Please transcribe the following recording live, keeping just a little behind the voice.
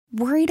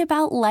Worried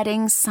about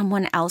letting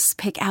someone else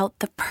pick out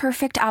the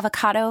perfect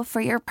avocado for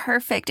your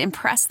perfect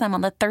impress them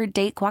on the third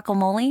date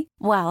guacamole?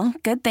 Well,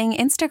 good thing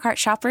Instacart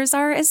shoppers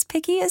are as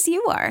picky as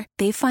you are.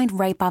 They find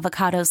ripe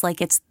avocados like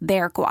it's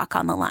their guac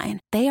on the line.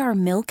 They are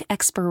milk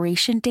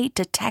expiration date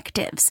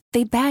detectives.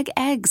 They bag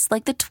eggs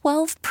like the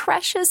 12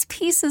 precious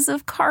pieces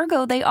of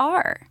cargo they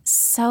are.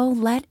 So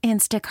let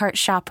Instacart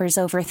shoppers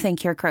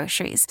overthink your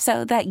groceries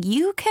so that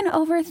you can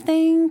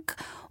overthink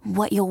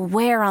what you'll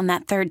wear on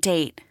that third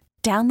date.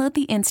 Download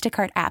the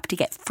Instacart app to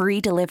get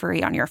free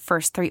delivery on your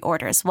first 3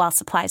 orders while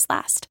supplies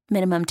last.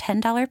 Minimum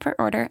 $10 per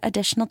order.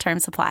 Additional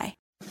terms apply.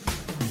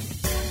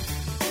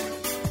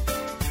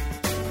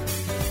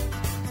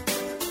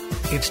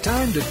 It's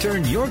time to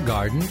turn your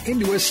garden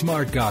into a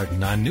smart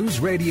garden on News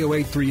Radio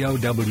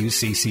 830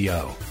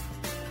 WCCO.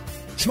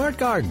 Smart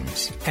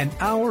Gardens, an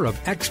hour of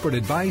expert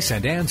advice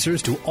and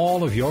answers to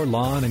all of your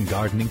lawn and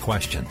gardening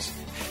questions.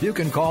 You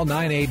can call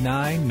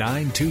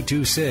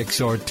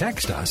 989-9226 or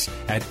text us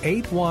at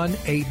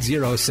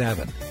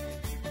 81807.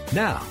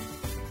 Now,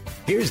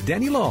 here's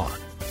Denny Long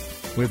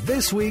with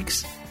this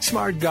week's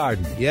Smart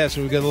Garden. Yes,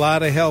 we've got a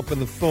lot of help in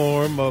the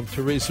form of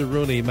Teresa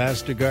Rooney,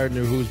 Master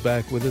Gardener, who's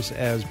back with us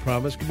as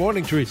promised. Good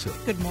morning, Teresa.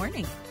 Good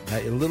morning.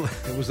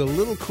 It was a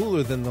little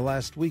cooler than the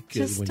last week.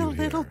 Just when you were a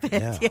little here.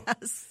 bit, Yeah.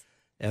 yes.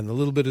 And a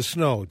little bit of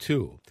snow,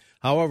 too.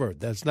 However,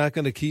 that's not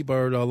going to keep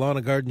our Lawn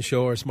and Garden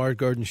Show, our Smart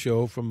Garden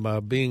Show,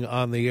 from being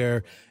on the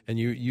air. And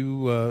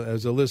you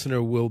as a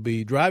listener, will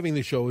be driving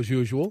the show as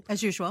usual.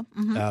 As usual.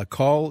 Mm-hmm.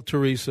 Call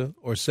Teresa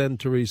or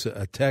send Teresa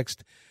a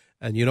text.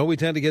 And you know we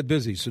tend to get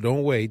busy, so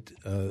don't wait.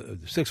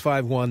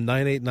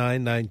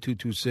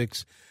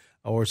 651-989-9226.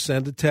 Or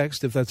send a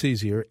text, if that's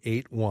easier,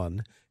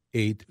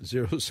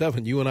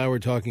 81807. You and I were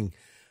talking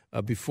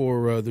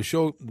before the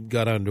show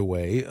got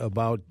underway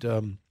about...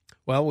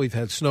 well, we've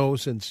had snow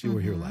since you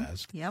were here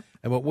last. Yep.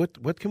 And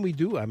what can we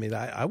do? I mean,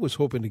 I was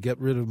hoping to get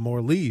rid of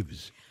more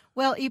leaves.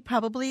 Well, you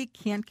probably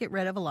can't get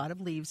rid of a lot of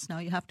leaves now.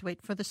 You have to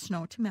wait for the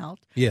snow to melt.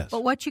 Yes.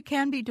 But what you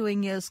can be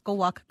doing is go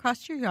walk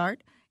across your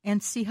yard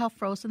and see how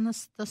frozen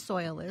the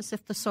soil is.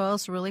 If the soil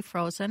is really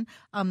frozen,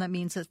 that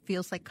means it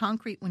feels like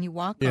concrete when you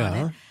walk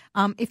on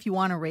it. If you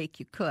want to rake,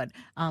 you could.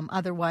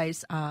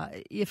 Otherwise,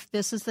 if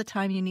this is the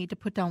time you need to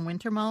put down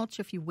winter mulch,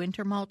 if you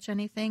winter mulch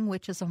anything,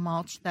 which is a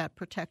mulch that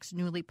protects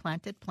newly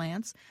planted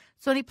plants.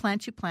 So any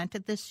plants you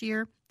planted this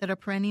year that are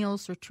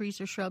perennials or trees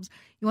or shrubs,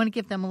 you want to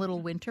give them a little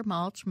winter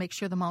mulch. Make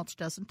sure the mulch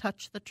doesn't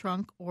touch the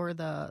trunk or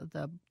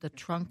the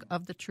trunk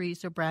of the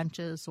trees or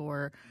branches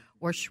or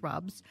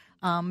shrubs.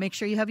 Make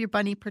sure you have your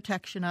bunny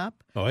protection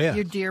up. Oh, yeah.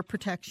 Your deer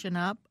protection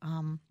up.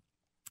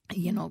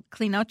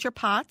 Clean out your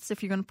pots.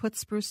 If you're going to put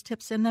spruce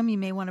tips in them, you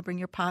may want to bring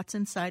your pots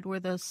inside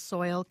where the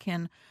soil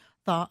can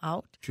thaw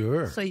out.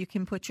 Sure. So you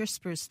can put your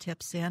spruce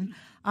tips in.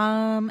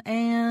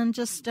 And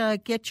just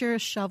get your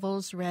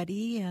shovels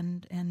ready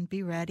and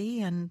be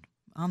ready. And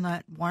on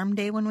that warm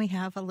day when we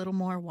have a little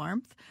more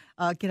warmth,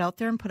 get out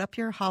there and put up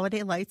your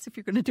holiday lights if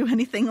you're going to do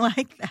anything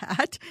like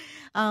that.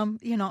 And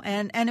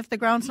if the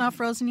ground's not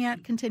frozen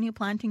yet, continue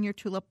planting your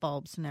tulip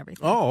bulbs and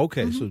everything. Oh,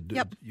 okay. So you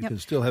Yep. can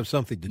still have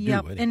something to do.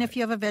 Anyway. And if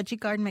you have a veggie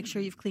garden, make sure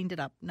you've cleaned it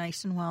up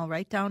nice and well,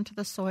 right down to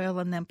the soil,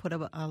 and then put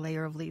a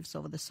layer of leaves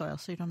over the soil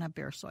so you don't have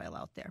bare soil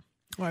out there.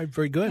 All right,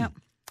 very good. Yep.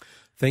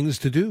 Things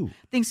to do.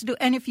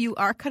 And if you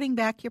are cutting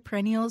back your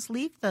perennials,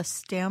 leave the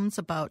stems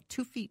about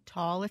 2 feet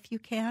tall if you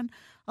can.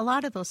 A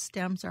lot of those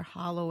stems are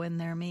hollow, and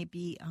there may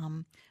be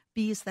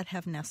bees that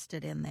have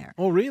nested in there.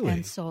 Oh, really?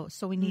 And so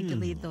we need to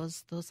leave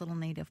those little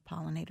native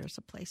pollinators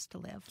a place to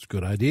live. It's a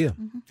good idea.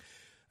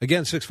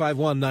 Again,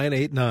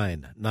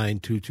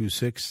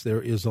 651-989-9226.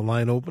 There is a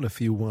line open if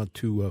you want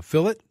to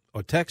fill it,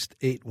 or text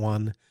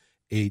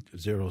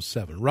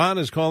 81807. Ron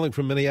is calling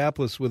from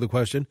Minneapolis with a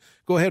question.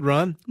 Go ahead,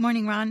 Ron. Good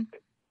morning, Ron.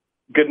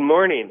 Good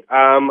morning.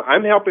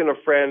 I'm helping a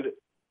friend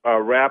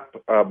wrap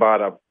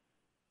about a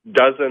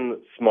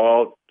dozen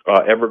small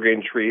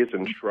evergreen trees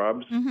and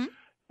shrubs,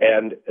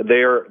 and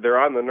they're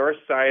on the north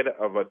side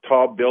of a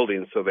tall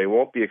building, so they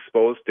won't be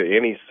exposed to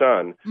any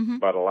sun,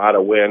 but a lot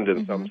of wind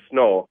and some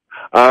snow.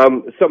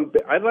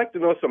 I'd like to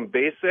know some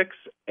basics,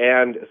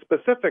 and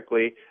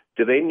specifically,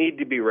 do they need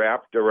to be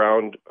wrapped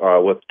around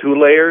with 2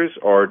 layers,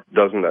 or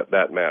doesn't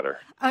that matter?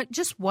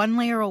 Just 1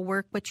 layer will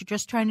work. What you're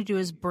just trying to do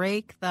is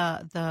break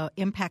the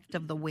impact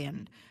of the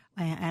wind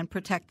and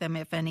protect them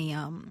if any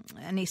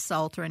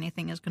salt or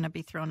anything is going to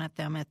be thrown at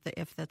them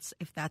if that's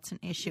an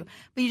issue.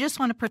 But you just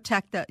want to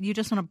protect that. You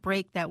just want to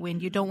break that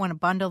wind. You don't want to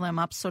bundle them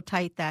up so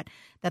tight that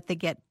they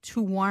get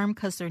too warm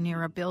because they're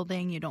near a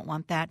building. You don't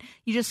want that.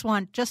 You just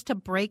want to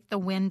break the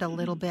wind a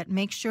little bit.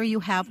 Make sure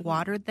you have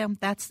watered them.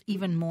 That's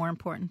even more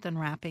important than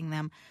wrapping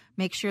them.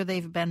 Make sure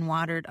they've been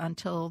watered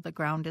until the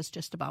ground is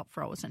just about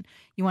frozen.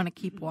 You want to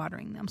keep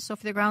watering them. So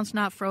if the ground's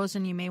not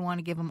frozen, you may want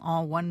to give them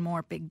all one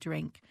more big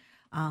drink.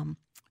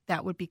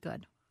 That would be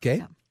good.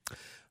 Okay.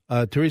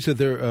 Yeah. Teresa,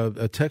 there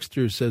a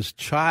texter says,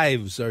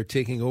 chives are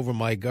taking over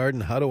my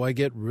garden. How do I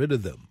get rid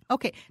of them?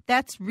 Okay,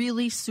 that's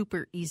really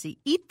super easy.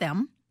 Eat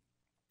them.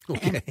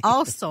 Okay. And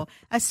also,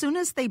 as soon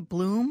as they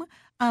bloom,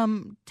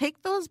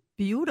 take those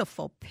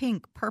beautiful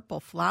pink, purple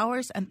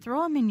flowers and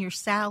throw them in your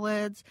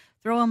salads,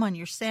 throw them on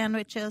your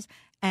sandwiches,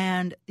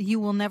 and you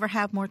will never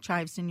have more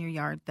chives in your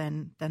yard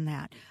than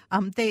that.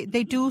 They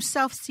do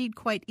self-seed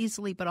quite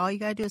easily, but all you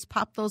got to do is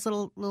pop those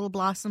little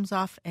blossoms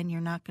off, and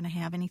you're not going to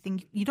have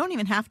anything. You don't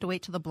even have to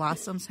wait till the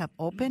blossoms have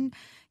opened.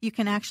 You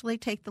can actually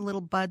take the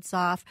little buds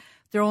off,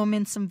 throw them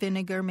in some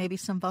vinegar, maybe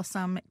some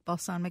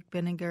balsamic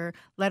vinegar,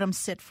 let them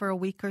sit for a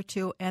week or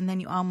two, and then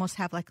you almost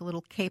have like a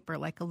little caper,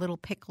 like a little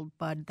pickled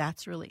bud.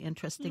 That's really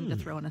interesting to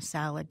throw in a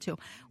salad too,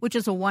 which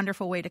is a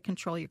wonderful way to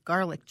control your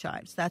garlic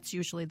chives. That's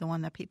usually the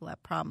one that people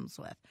have problems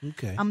with.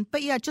 Okay.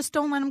 But yeah, just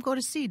don't let them go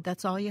to seed.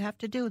 That's all you have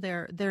to do.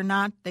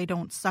 They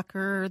don't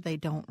sucker, they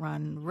don't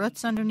run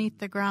roots underneath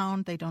the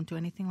ground, they don't do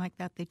anything like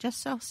that. They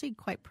just self-seed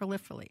quite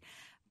prolifically,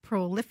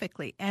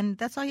 and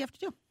that's all you have to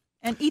do.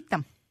 And eat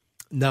them.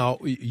 Now,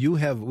 we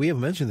have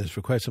mentioned this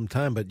for quite some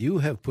time, but you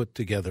have put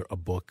together a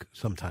book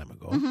some time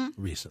ago,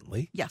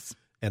 recently. Yes.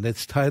 And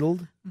it's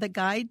titled? The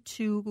Guide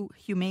to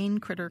Humane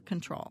Critter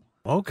Control.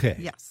 Okay.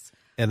 Yes.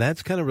 And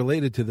that's kind of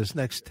related to this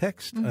next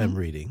text I'm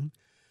reading.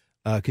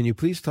 Can you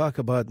please talk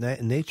about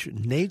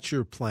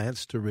nature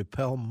plants to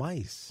repel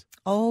mice?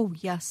 Oh,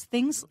 yes.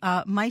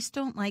 Mice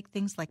don't like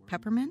things like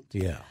peppermint.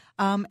 Yeah.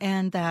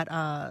 And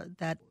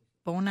that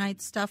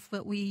bonite stuff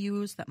that we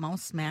use, that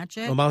mouse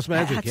magic. Oh, mouse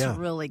magic, That's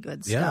really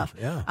good Yeah, stuff.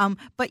 yeah.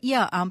 But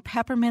yeah,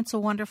 peppermint's a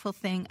wonderful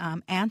thing.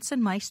 Ants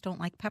and mice don't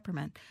like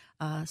peppermint.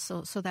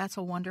 So that's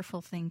a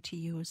wonderful thing to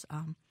use.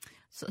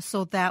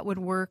 So that would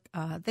work.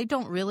 They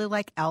don't really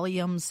like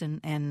alliums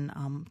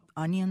and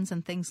onions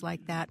and things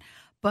like that.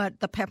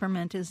 But the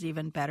peppermint is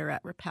even better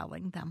at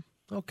repelling them.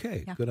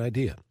 Okay, Yeah. good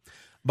idea.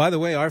 By the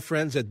way, our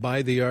friends at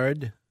By the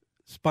Yard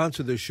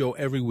sponsor this show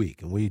every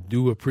week, and we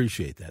do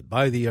appreciate that.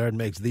 By the Yard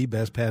makes the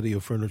best patio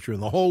furniture in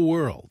the whole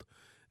world,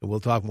 and we'll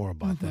talk more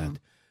about that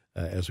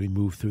as we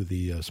move through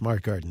the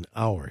Smart Garden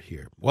Hour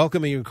here.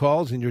 Welcoming your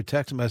calls and your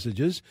text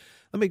messages.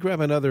 Let me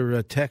grab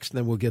another text, and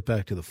then we'll get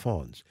back to the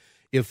phones.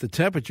 If the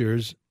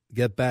temperatures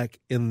get back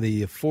in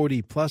the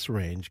 40-plus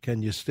range,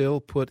 can you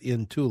still put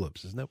in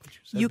tulips? Isn't that what you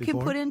said You before?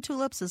 can put in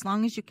tulips as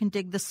long as you can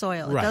dig the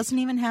soil. Right. It doesn't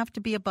even have to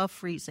be above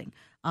freezing.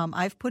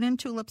 I've put in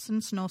tulips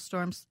in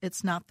snowstorms.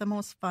 It's not the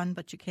most fun,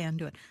 but you can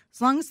do it.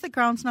 As long as the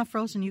ground's not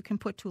frozen, you can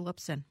put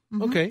tulips in.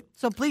 Okay.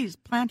 So please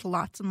plant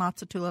lots and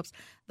lots of tulips.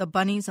 The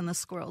bunnies and the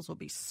squirrels will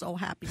be so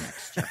happy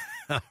next year.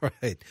 All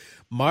right.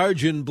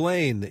 Marge in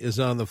Blaine is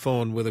on the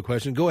phone with a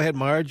question. Go ahead,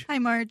 Marge. Hi,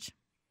 Marge.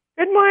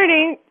 Good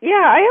morning. Yeah,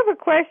 I have a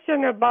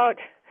question about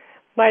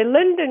my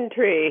linden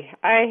tree.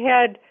 I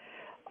had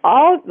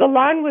the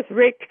lawn was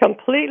raked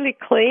completely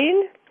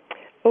clean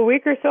a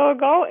week or so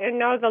ago, and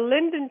now the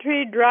linden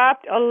tree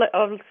dropped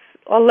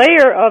a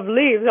layer of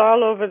leaves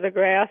all over the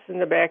grass in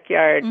the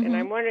backyard. And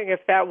I'm wondering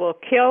if that will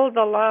kill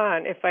the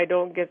lawn if I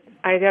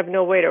have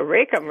no way to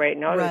rake them right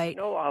now. Right. There's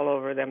snow all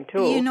over them,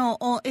 too. You know,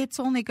 it's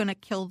only going to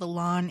kill the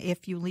lawn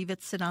if you leave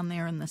it sit on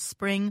there in the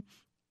spring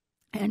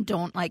and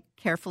don't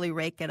carefully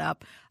rake it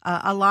up.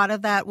 A lot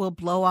of that will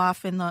blow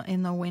off in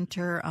the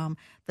winter.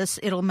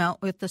 It'll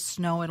melt with the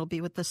snow. It'll be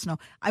with the snow.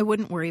 I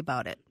wouldn't worry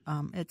about it.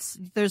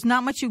 There's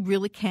not much you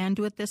really can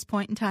do at this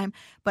point in time.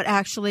 But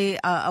actually,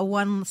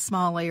 one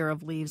small layer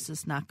of leaves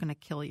is not going to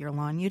kill your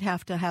lawn. You'd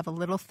have to have a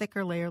little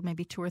thicker layer,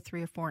 maybe 2 or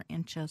 3 or 4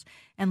 inches,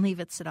 and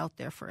leave it sit out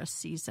there for a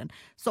season.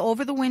 So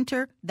over the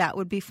winter, that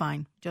would be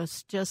fine.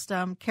 Just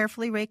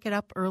carefully rake it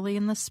up early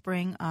in the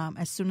spring,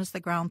 as soon as the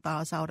ground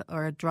thaws out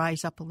or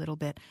dries up a little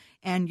bit,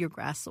 and your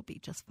grass will be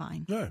just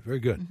fine. All right, very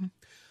good.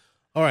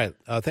 All right,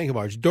 thank you,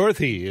 Marge.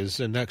 Dorothy is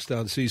next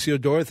on CCO.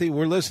 Dorothy,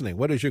 we're listening.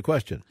 What is your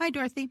question? Hi,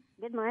 Dorothy.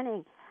 Good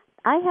morning.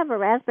 I have a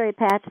raspberry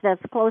patch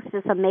that's close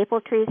to some maple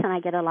trees, and I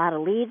get a lot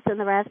of leaves in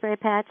the raspberry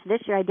patch.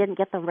 This year I didn't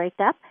get them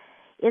raked up.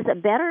 Is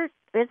it better,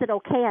 is it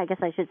okay, I guess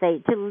I should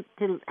say, to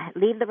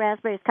leave the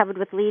raspberries covered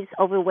with leaves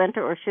over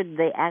winter, or should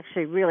they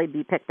actually really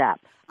be picked up?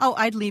 Oh,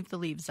 I'd leave the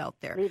leaves out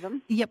there. Leave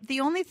them? Yep. The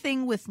only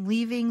thing with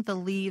leaving the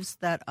leaves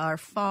that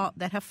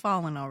have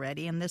fallen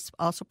already, and this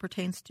also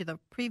pertains to the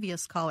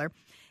previous caller,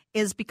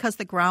 is because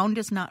the ground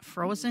is not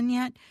frozen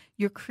yet,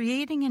 you're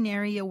creating an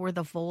area where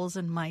the voles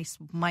and mice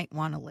might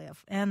want to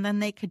live, and then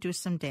they could do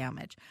some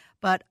damage.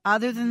 But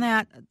other than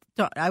that,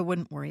 I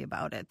wouldn't worry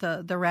about it.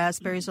 The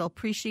raspberries will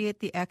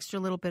appreciate the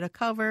extra little bit of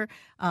cover.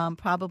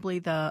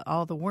 Probably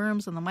all the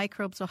worms and the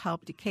microbes will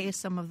help decay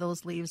some of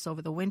those leaves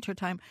over the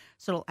wintertime,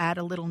 so it'll add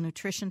a little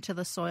nutrition to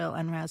the soil,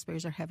 and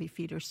raspberries are heavy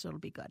feeders, so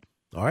it'll be good.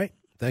 All right.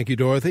 Thank you,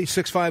 Dorothy.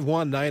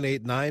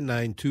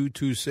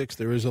 651-989-9226.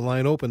 There is a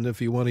line open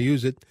if you want to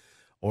use it.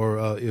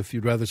 Or if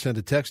you'd rather send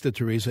a text to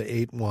Teresa,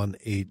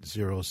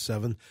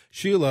 81807.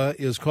 Sheila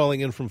is calling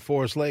in from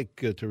Forest Lake,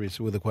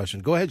 Teresa, with a question.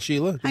 Go ahead,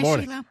 Sheila. Good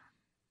morning. Sheila.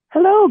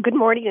 Hello, good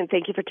morning, and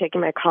thank you for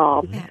taking my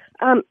call. Yeah.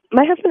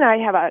 My husband and I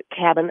have a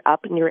cabin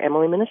up near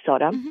Emily,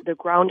 Minnesota. The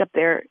ground up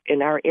there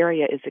in our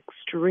area is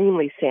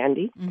extremely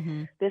sandy.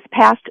 This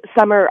past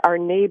summer, our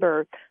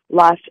neighbor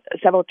lost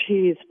several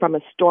trees from a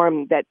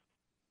storm that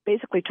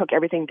basically took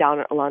everything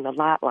down along the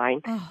lot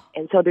line,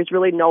 and so there's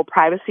really no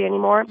privacy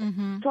anymore.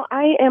 So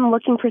I am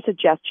looking for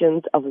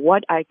suggestions of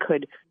what I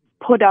could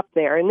put up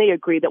there, and they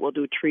agree that we'll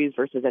do trees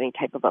versus any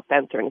type of a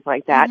fence or anything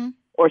like that,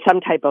 or some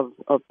type of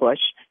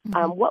bush,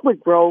 what would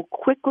grow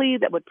quickly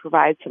that would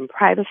provide some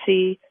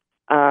privacy?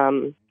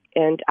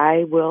 And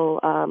I will,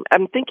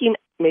 I'm thinking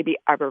maybe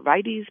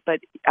arborvitaes, but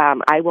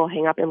I will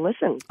hang up and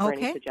listen for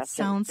any suggestions.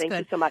 Sounds Thank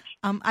good. you so much.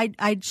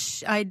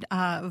 I'd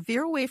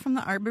veer away from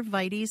the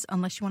arborvitaes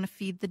unless you want to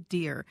feed the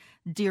deer.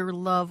 Deer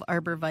love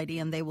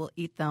arborvitae, and they will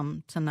eat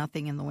them to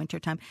nothing in the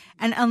wintertime.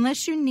 And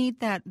unless you need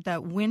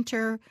that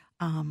winter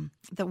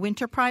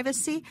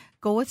privacy,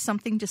 go with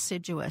something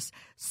deciduous.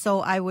 So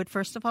I would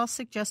first of all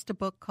suggest a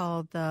book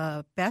called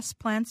The Best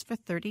Plants for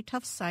 30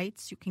 Tough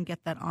Sites. You can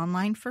get that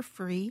online for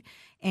free,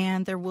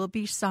 and there will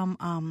be some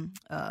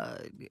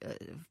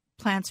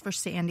plants for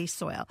sandy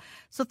soil.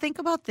 So think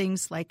about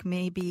things like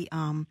maybe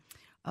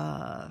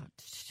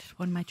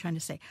what am I trying to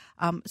say?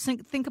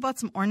 Think about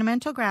some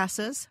ornamental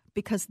grasses,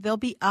 because they'll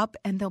be up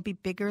and they'll be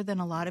bigger than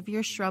a lot of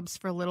your shrubs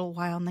for a little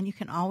while, and then you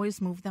can always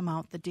move them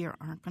out. The deer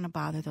aren't going to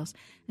bother those.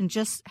 And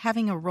just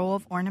having a row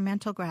of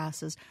ornamental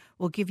grasses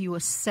will give you a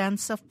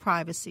sense of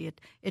privacy.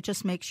 It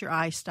just makes your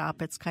eyes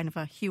stop. It's kind of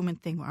a human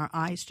thing where our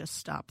eyes just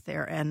stop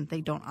there, and they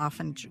don't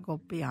often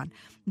go beyond.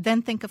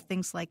 Then think of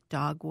things like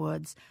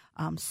dogwoods,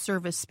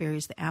 service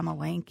sparrows, the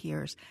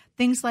amelanchiers,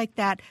 things like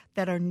that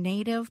are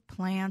native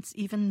plants,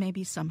 even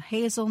maybe some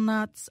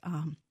hazelnuts,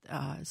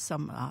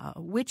 some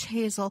witch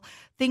hazel,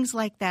 things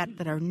like that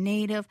are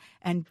native,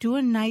 and do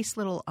a nice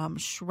little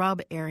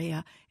shrub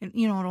area. And,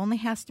 it only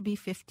has to be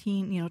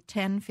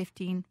 10,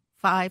 15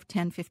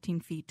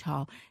 feet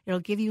tall. It'll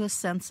give you a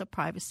sense of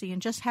privacy,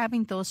 and just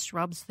having those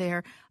shrubs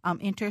there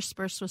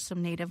interspersed with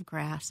some native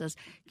grasses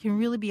can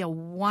really be a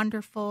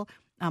wonderful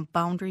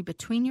boundary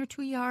between your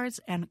 2 yards,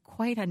 and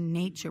quite a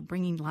nature,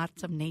 bringing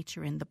lots of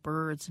nature in, the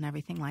birds and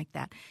everything like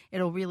that.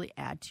 It'll really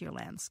add to your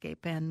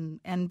landscape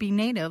and be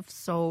native,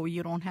 so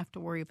you don't have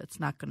to worry if it's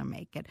not going to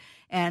make it.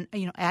 And,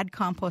 add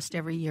compost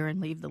every year and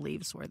leave the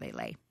leaves where they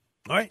lay.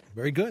 All right.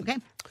 Very good. Okay.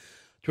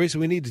 Teresa,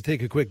 we need to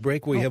take a quick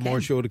break. We have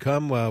more show to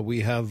come.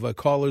 We have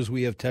callers,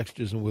 we have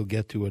texters, and we'll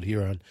get to it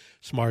here on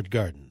Smart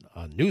Garden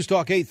on News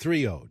Talk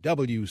 830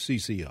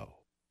 WCCO.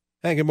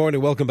 Hey, good morning.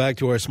 Welcome back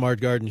to our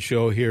Smart Garden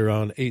show here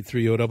on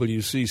 830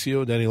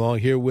 WCCO. Danny Long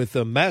here with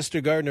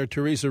Master Gardener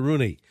Teresa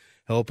Rooney,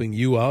 helping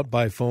you out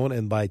by phone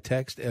and by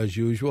text as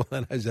usual.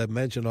 And as I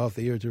mentioned off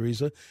the air,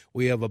 Teresa,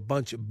 we have a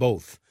bunch of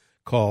both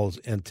calls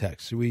and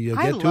texts. We get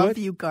to it? I love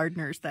you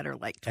gardeners that are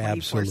like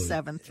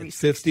 24/7,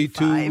 365.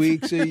 52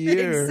 weeks a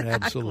year. Exactly.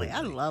 Absolutely. I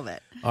love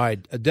it. All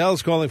right.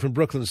 Adele's calling from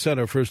Brooklyn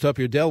Center. First up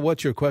here. Adele,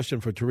 what's your question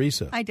for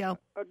Teresa? Hi, Del.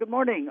 Good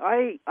morning.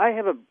 I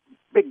have a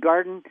big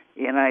garden,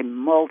 and I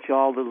mulch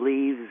all the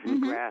leaves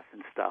and grass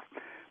and stuff.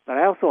 But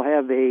I also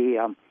have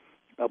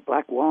a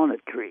black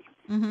walnut tree,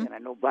 and I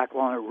know black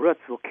walnut roots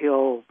will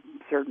kill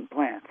certain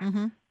plants.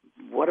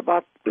 What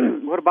about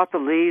the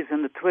leaves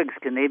and the twigs?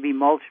 Can they be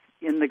mulched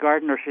in the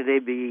garden, or should they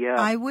be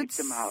I would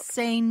them out?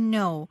 say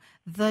no.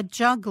 The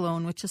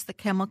juglone, which is the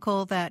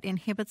chemical that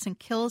inhibits and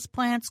kills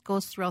plants,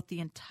 goes throughout the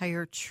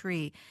entire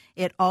tree.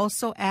 It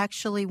also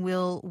actually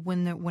will,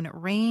 when it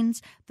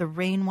rains, the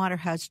rainwater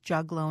has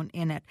juglone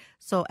in it.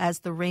 So as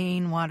the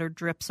rainwater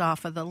drips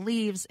off of the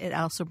leaves, it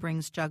also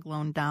brings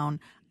juglone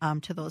down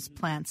to those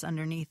plants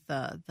underneath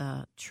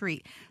the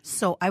tree.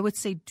 So I would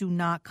say do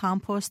not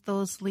compost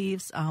those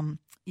leaves.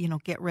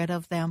 Get rid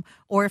of them.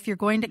 Or if you're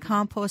going to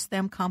compost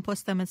them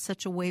in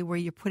such a way where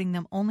you're putting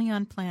them only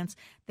on plants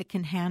that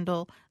can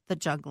handle the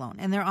juglone.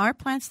 And there are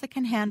plants that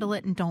can handle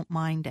it and don't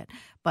mind it.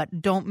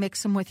 But don't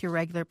mix them with your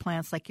regular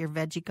plants like your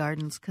veggie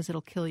gardens, because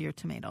it'll kill your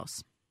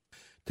tomatoes.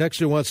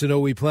 Texter wants to know,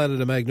 we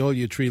planted a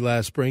magnolia tree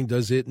last spring.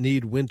 Does it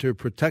need winter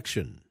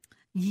protection?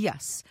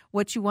 Yes.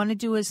 What you want to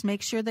do is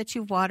make sure that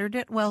you've watered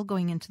it well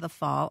going into the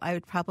fall. I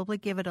would probably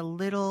give it a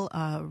little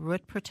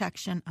root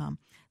protection,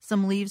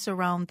 some leaves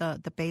around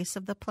the base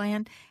of the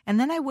plant, and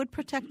then I would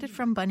protect it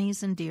from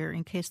bunnies and deer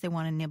in case they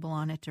want to nibble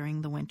on it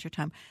during the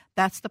wintertime.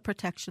 That's the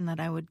protection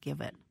that I would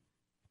give it.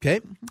 Okay.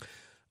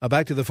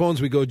 Back to the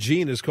phones we go.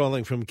 Jean is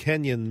calling from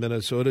Kenyon,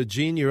 Minnesota.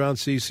 Jean, you're on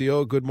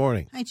CCO. Good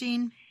morning. Hi,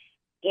 Jean.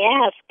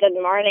 Yes, good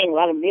morning.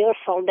 What a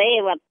beautiful day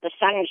with the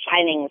sun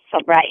shining so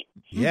bright.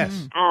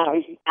 Yes.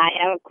 I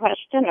have a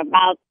question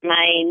about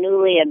my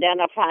newly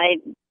identified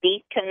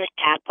beacon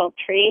apple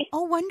tree.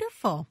 Oh,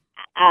 wonderful.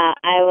 I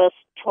was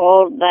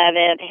told that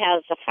it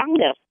has a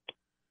fungus.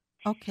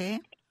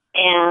 Okay.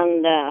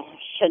 And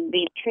should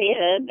be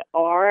treated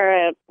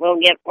or it will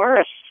get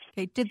worse.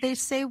 Okay. Did they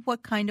say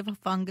what kind of a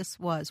fungus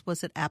was?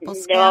 Was it apple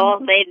scab? No,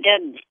 they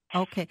didn't.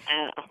 Okay.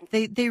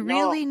 They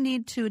really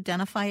need to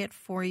identify it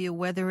for you,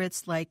 whether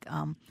it's like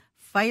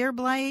fire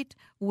blight,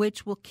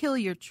 which will kill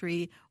your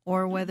tree,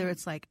 or whether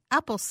it's like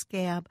apple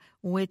scab,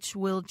 which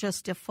will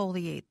just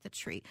defoliate the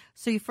tree.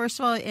 So you first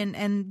of all,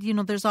 and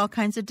there's all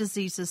kinds of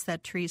diseases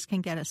that trees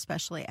can get,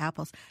 especially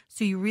apples.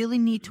 So you really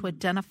need to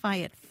identify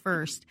it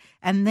first.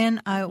 And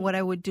then what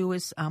I would do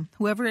is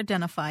whoever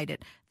identified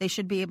it, they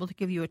should be able to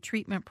give you a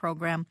treatment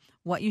program,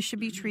 what you should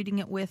be treating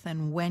it with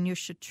and when you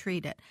should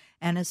treat it.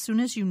 And as soon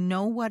as you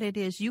know what it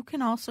is, you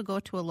can also go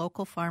to a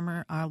local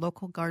farmer or a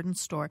local garden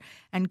store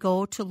and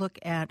go to look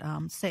at,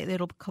 say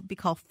it'll be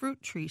called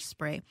fruit tree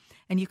spray.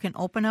 And you can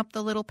open up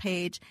the little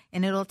page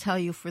and it'll tell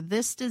you for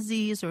this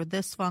disease or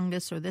this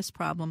fungus or this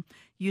problem,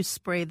 you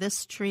spray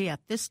this tree at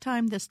this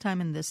time,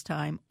 and this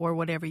time, or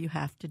whatever you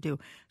have to do.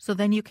 So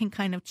then you can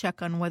kind of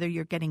check on whether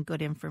you're getting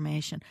good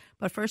information.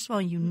 But first of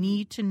all, you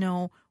need to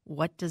know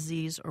what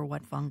disease or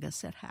what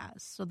fungus it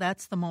has. So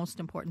that's the most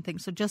important thing.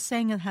 So just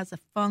saying it has a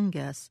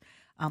fungus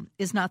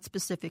is not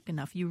specific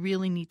enough. You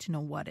really need to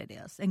know what it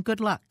is. And good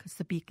luck, because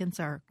the beacons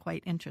are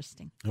quite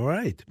interesting. All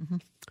right. Mm-hmm.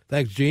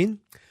 Thanks, Jean.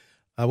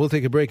 We'll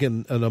take a break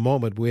in a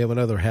moment. We have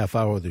another half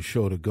hour of the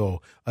show to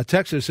go. A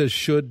texter says,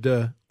 should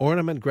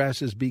ornament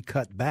grasses be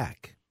cut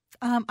back?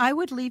 I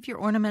would leave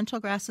your ornamental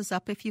grasses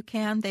up if you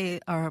can.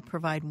 They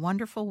provide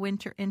wonderful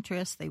winter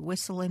interest. They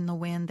whistle in the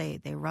wind.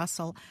 They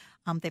rustle.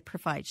 They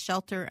provide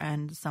shelter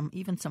and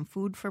even some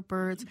food for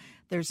birds.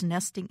 There's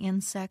nesting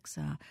insects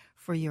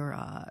for your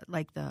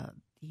like the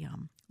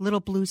little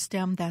blue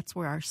stem. That's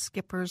where our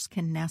skippers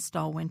can nest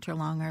all winter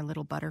long, our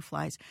little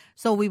butterflies.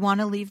 So we want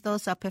to leave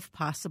those up if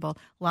possible.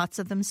 Lots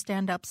of them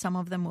stand up. Some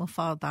of them will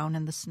fall down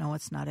in the snow.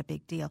 It's not a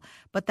big deal.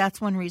 But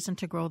that's one reason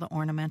to grow the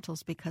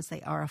ornamentals, because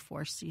they are a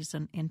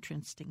four-season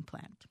interesting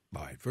plant.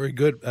 All right, very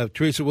good.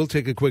 Teresa, we'll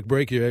take a quick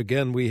break here.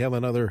 Again, we have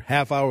another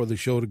half hour of the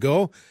show to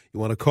go. You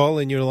want to call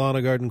in your lawn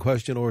or garden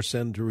question or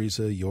send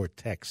Teresa your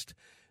text.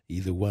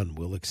 Either one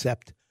we'll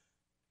accept.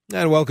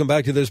 And welcome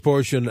back to this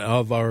portion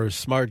of our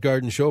Smart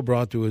Garden Show,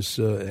 brought to us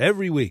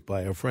every week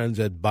by our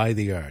friends at By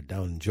the Yard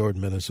down in Jordan,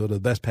 Minnesota,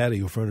 the best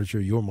patio furniture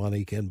your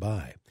money can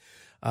buy.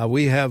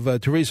 We have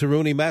Teresa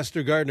Rooney,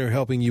 Master Gardener,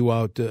 helping you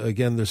out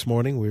again this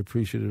morning. We're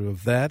appreciative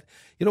of that.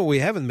 You know, what we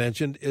haven't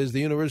mentioned is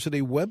the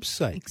university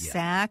website.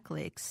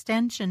 Exactly,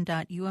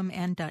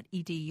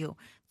 extension.umn.edu.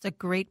 It's a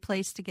great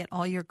place to get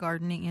all your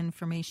gardening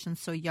information.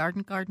 So Yard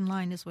and Garden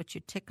Line is what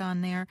you tick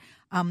on there.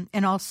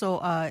 And also,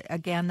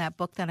 again, that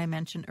book that I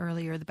mentioned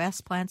earlier, The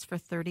Best Plants for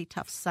 30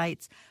 Tough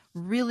Sites.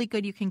 Really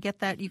good. You can get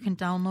that. You can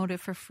download it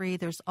for free.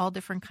 There's all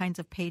different kinds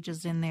of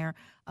pages in there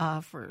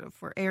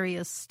for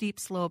areas, steep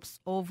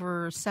slopes,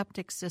 over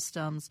septic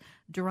systems,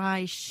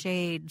 dry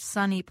shade,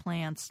 sunny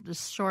plants, the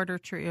shorter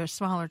tree or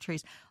smaller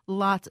trees,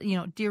 lots,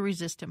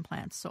 deer-resistant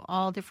plants. So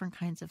all different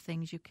kinds of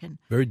things you can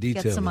very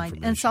detailed get some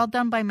information. And it's all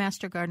done by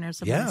Master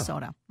Gardeners of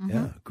Minnesota. Mm-hmm.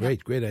 Yeah,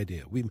 great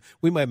idea. We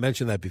might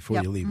mention that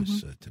before you leave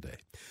us today.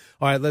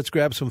 All right, let's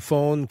grab some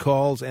phone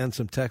calls and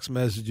some text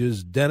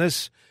messages.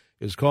 Dennis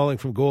is calling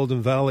from Golden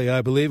Valley,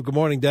 I believe. Good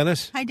morning,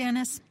 Dennis. Hi,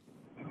 Dennis.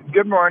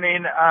 Good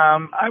morning.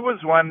 I was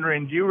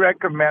wondering, do you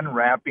recommend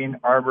wrapping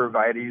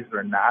arborvitaes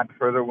or not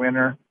for the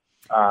winter?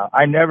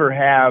 I never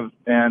have,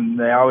 and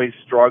they always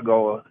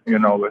struggle,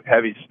 with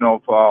heavy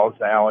snowfalls.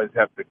 I always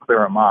have to clear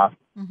them off.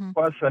 Mm-hmm.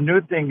 Plus, a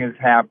new thing is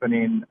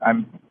happening.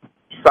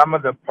 Some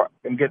of the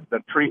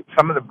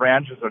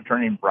branches are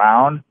turning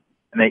brown,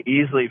 and they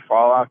easily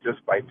fall off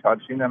just by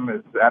touching them.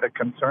 Is that a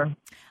concern?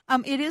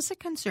 It is a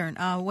concern.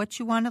 What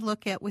you want to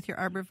look at with your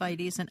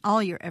arborvitaes and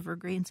all your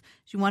evergreens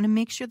is you want to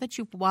make sure that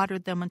you've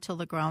watered them until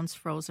the ground's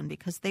frozen,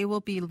 because they will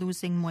be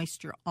losing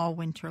moisture all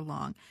winter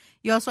long.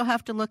 You also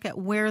have to look at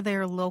where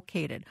they're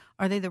located.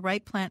 Are they the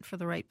right plant for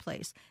the right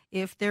place?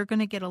 If they're going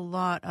to get a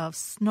lot of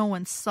snow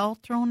and salt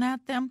thrown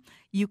at them,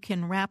 you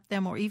can wrap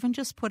them or even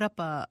just put up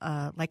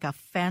a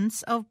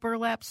fence of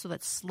burlap so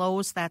that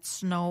slows that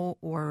snow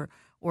or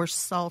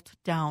salt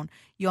down.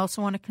 You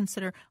also want to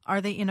consider,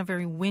 are they in a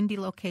very windy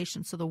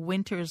location, so the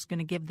winter is going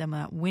to give them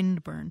a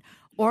wind burn?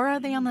 Or are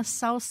they on the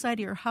south side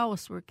of your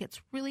house where it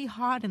gets really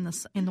hot in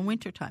the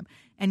wintertime?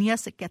 And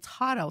yes, it gets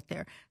hot out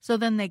there. So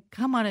then they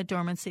come out of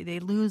dormancy, they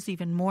lose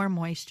even more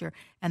moisture,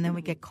 and then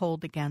we get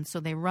cold again. So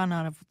they run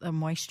out of the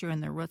moisture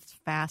in their roots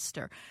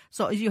faster.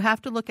 So you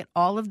have to look at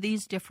all of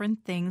these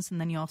different things, and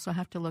then you also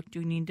have to look, do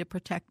you need to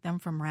protect them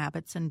from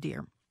rabbits and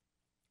deer?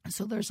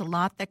 So there's a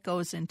lot that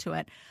goes into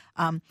it.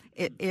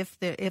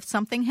 If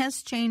something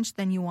has changed,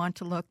 then you want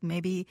to look.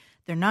 Maybe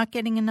they're not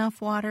getting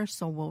enough water,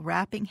 so will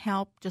wrapping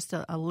help? Just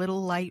a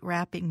little light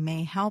wrapping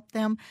may help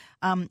them.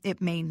 It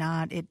may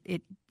not.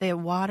 The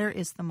water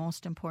is the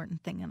most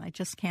important thing, and I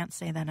just can't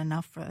say that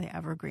enough for the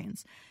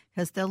evergreens,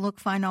 because they'll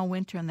look fine all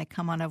winter, and they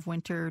come out of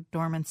winter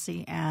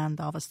dormancy, and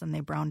all of a sudden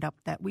they browned up.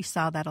 That we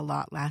saw that a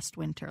lot last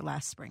spring.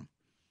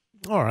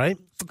 All right.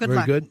 So good Very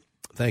luck. Good.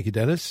 Thank you,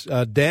 Dennis.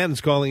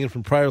 Dan's calling in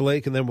from Prior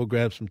Lake, and then we'll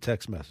grab some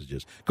text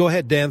messages. Go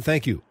ahead, Dan.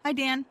 Thank you. Hi,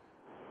 Dan.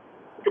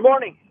 Good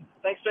morning.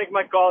 Thanks for taking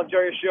my call. Enjoy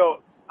your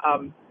show.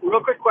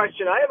 Real quick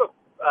question. I have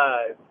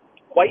a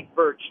white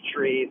birch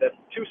tree that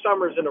 2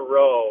 summers in a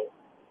row,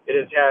 it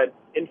has had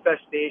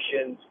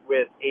infestations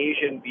with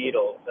Asian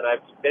beetles, and I've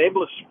been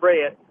able to spray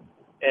it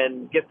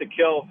and get the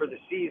kill for the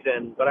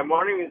season. But I'm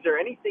wondering, is there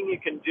anything you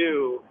can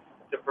do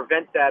to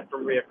prevent that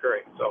from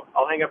reoccurring? So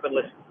I'll hang up and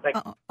listen. Thanks.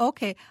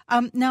 Okay.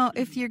 Now,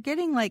 if you're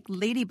getting like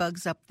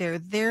ladybugs up there,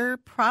 they're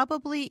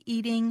probably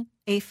eating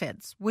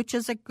aphids, which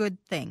is a good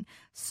thing.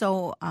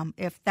 So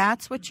if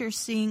that's what you're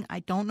seeing, I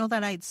don't know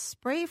that I'd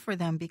spray for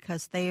them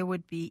because they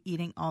would be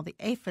eating all the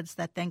aphids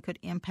that then could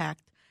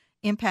impact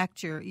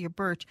your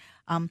birch.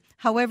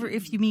 However,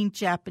 if you mean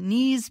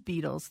Japanese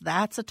beetles,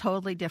 that's a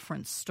totally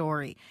different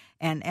story.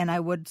 And I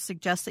would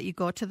suggest that you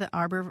go to the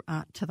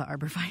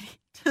arborvitae,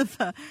 to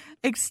the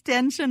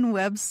extension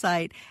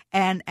website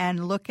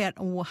and look at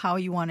how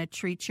you want to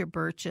treat your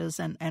birches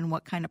and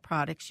what kind of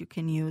products you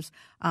can use.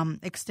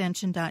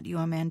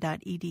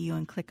 Extension.umn.edu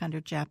and click under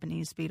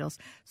Japanese beetles.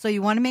 So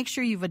you want to make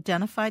sure you've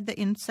identified the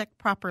insect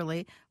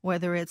properly,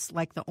 whether it's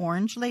like the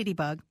orange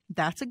ladybug.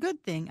 That's a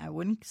good thing. I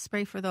wouldn't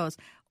spray for those.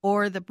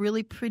 Or the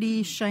really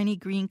pretty, shiny,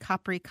 green,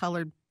 coppery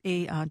colored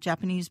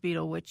Japanese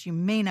beetle, which you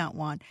may not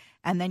want,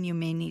 and then you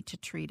may need to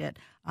treat it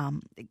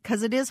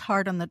because it is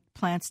hard on the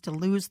plants to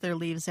lose their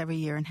leaves every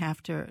year and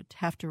have to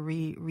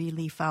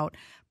re-leaf out.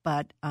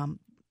 But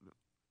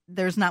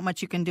there's not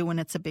much you can do when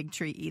it's a big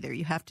tree either.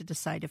 You have to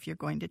decide if you're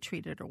going to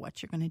treat it or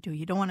what you're going to do.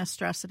 You don't want to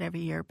stress it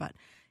every year, but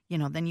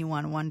then you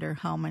want to wonder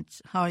how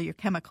are your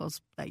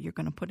chemicals that you're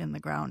going to put in the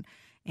ground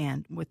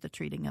and with the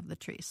treating of the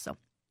trees. So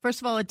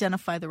first of all,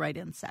 identify the right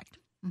insect.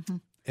 Mm-hmm.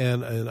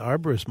 And an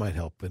arborist might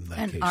help in that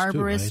case, too, right? An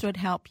arborist would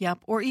help, yep.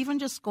 Or even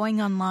just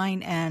going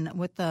online and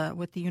with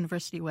the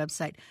university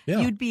website,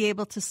 you'd be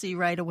able to see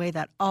right away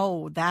that,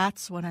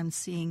 that's what I'm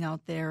seeing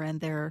out there, and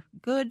they're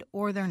good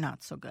or they're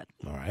not so good.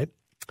 All right.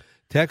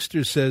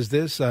 Texter says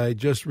this: I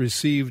just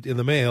received in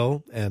the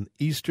mail an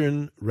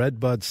Eastern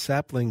Redbud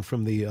sapling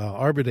from the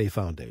Arbor Day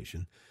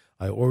Foundation.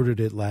 I ordered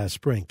it last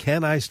spring.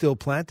 Can I still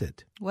plant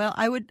it? Well,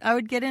 I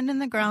would get it in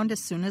the ground as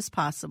soon as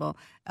possible.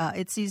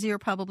 It's easier,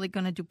 probably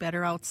going to do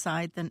better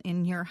outside than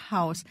in your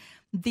house.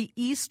 The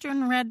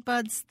Eastern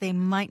Redbuds, they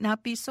might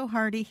not be so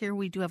hardy here.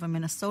 We do have a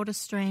Minnesota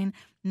strain,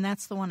 and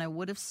that's the one I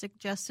would have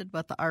suggested,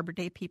 but the Arbor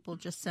Day people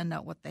just send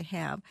out what they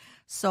have.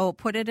 So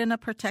put it in a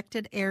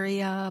protected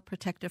area,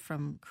 protect it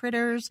from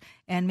critters,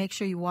 and make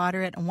sure you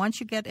water it. And once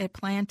you get it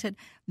planted,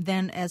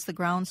 then as the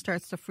ground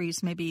starts to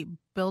freeze, maybe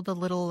build a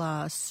little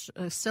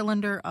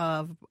cylinder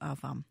of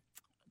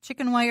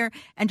chicken wire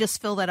and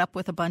just fill that up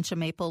with a bunch of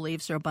maple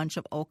leaves or a bunch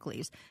of oak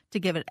leaves to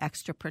give it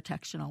extra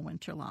protection all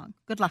winter long.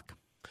 Good luck.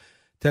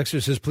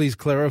 Texter says, please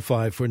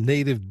clarify for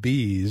native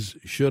bees,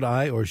 should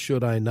I or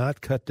should I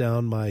not cut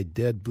down my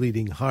dead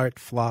bleeding heart,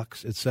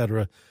 phlox,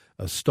 etc.,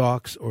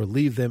 stalks, or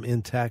leave them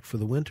intact for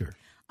the winter?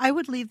 I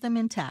would leave them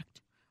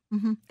intact,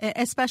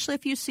 especially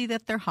if you see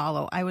that they're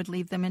hollow. I would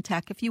leave them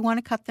intact. If you want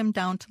to cut them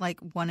down to like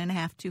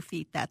 1.5, 2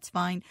 feet, that's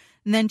fine.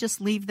 And then just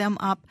leave them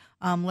up,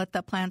 let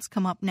the plants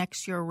come up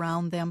next year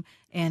around them,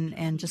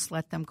 and just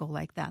let them go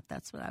like that.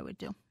 That's what I would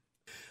do.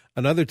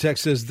 Another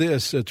text says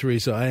this,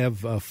 Teresa, I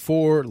have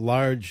 4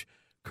 large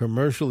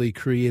commercially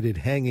created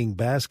hanging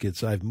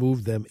baskets. I've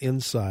moved them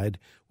inside,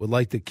 would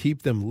like to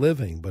keep them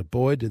living, but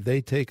boy, did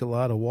they take a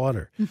lot of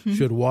water.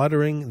 Should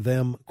watering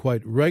them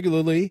quite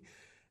regularly,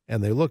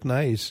 and they look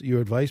nice.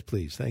 Your advice,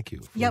 please. Thank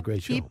you for a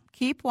great show.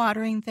 Keep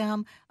watering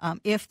them.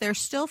 If they're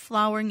still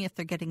flowering, if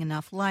they're getting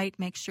enough light,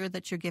 make sure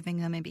that you're giving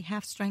them maybe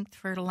half-strength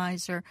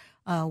fertilizer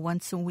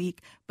once a week.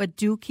 But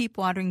do keep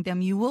watering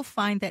them. You will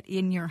find that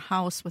in your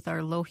house with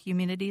our low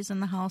humidities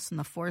in the house and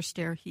the forced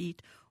air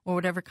heat or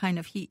whatever kind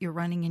of heat you're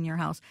running in your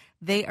house,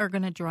 they are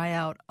going to dry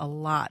out a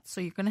lot. So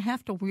you're going to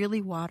have to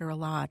really water a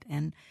lot.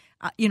 And,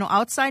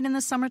 outside in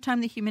the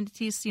summertime, the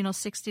humidity is,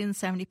 60 and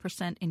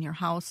 70%. In your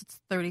house, it's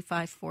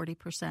 35,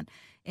 40%.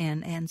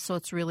 And so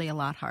it's really a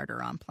lot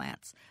harder on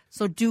plants.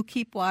 So do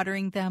keep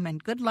watering them,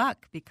 and good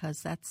luck,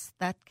 because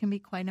that can be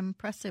quite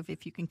impressive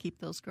if you can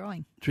keep those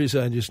growing.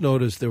 Teresa, I just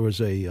noticed there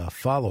was a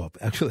follow-up,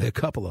 actually a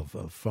couple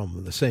of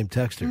from the same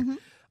texter.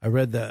 I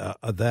read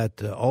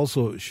that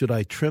also, should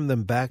I trim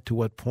them back to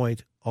what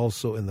point?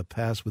 Also, in the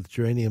past with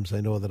geraniums, I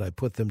know that I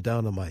put them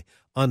down in my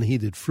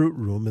unheated fruit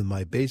room in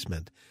my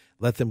basement,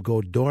 let them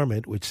go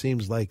dormant, which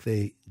seems like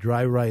they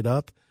dry right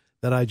up.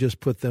 Then I just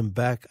put them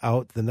back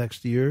out the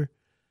next year.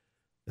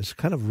 It's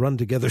kind of run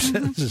together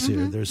sentences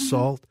here. There's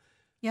salt.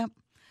 Yep.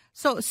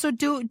 So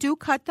do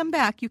cut them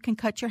back. You can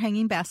cut your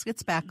hanging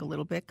baskets back a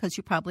little bit because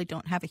you probably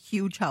don't have a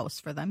huge house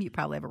for them. You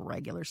probably have a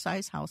regular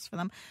size house for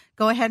them.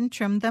 Go ahead and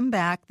trim them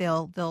back.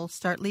 They'll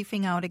start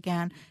leafing out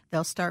again.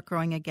 They'll start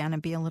growing again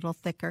and be a little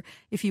thicker.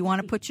 If you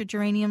want to put your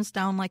geraniums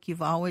down like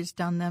you've always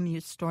done them,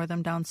 you store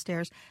them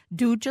downstairs.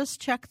 Do just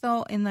check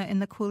though in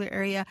the cooler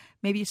area.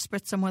 Maybe you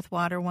spritz them with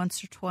water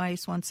once or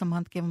twice, once a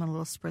month. Give them a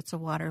little spritz of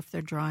water if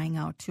they're drying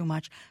out too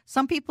much.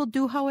 Some people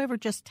do, however,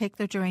 just take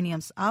their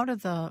geraniums out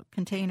of the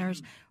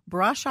containers,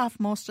 brush off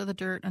most of the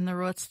dirt and the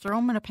roots, throw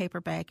them in a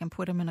paper bag, and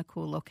put them in a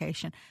cool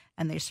location,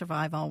 and they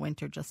survive all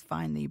winter just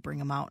fine. Then you bring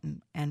them out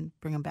and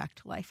bring them back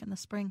to life in the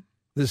spring.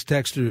 This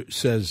texter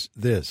says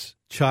this: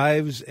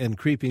 chives and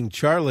creeping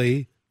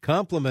Charlie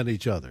complement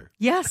each other.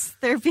 Yes,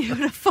 they're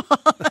beautiful.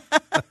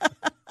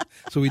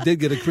 So we did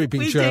get a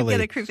Creeping Charlie. Did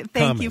get a creeping.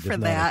 Thank you for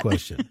that.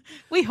 Question.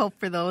 We hope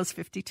for those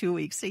 52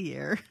 weeks a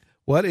year.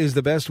 What is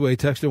the best way,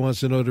 Texter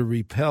wants to know, to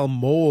repel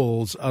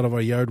moles out of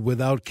our yard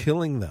without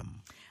killing them?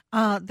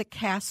 The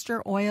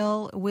castor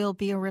oil will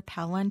be a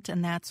repellent,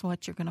 and that's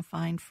what you're going to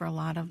find for a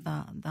lot of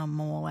the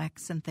mole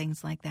X and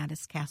things like that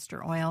is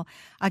castor oil.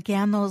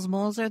 Again, those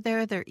moles are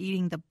there. They're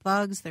eating the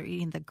bugs. They're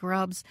eating the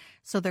grubs.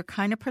 So they're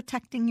kind of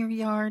protecting your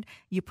yard.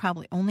 You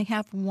probably only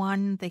have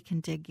one. They can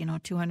dig,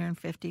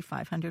 250,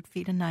 500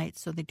 feet a night.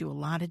 So they do a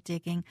lot of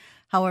digging.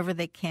 However,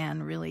 they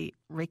can really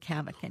wreak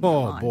havoc in your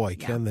lawn. Oh, boy,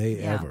 can they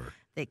ever.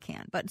 They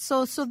can. But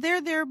so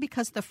they're there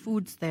because the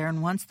food's there.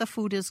 And once the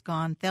food is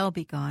gone, they'll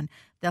be gone.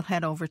 They'll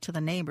head over to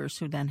the neighbors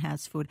who then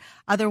has food.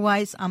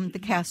 Otherwise, the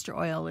castor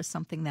oil is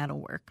something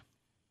that'll work.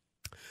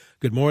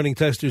 Good morning,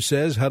 Texter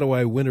says, how do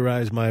I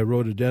winterize my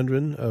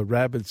rhododendron,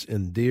 rabbits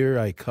and deer?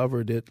 I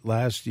covered it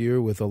last year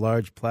with a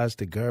large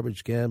plastic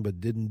garbage can, but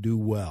didn't do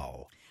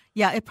well.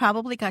 Yeah, it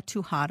probably got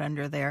too hot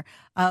under there.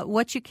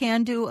 What you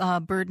can do,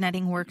 bird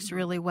netting works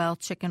really well.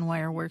 Chicken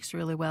wire works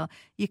really well.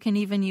 You can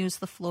even use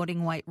the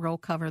floating white row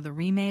cover, the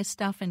Remay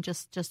stuff, and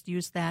just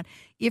use that.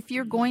 If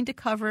you're going to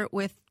cover it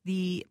with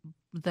the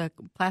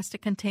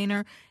plastic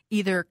container,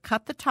 either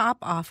cut the top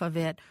off of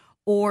it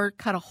or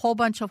cut a whole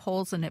bunch of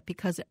holes in it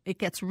because it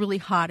gets really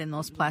hot in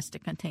those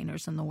plastic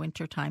containers in the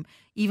wintertime.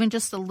 Even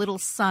just a little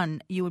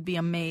sun, you would be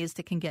amazed.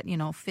 It can get,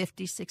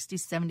 50, 60,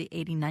 70,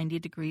 80, 90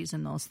 degrees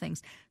in those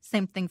things.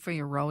 Same thing for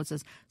your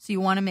roses. So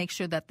you want to make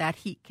sure that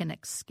heat can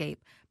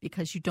escape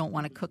because you don't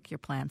want to cook your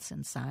plants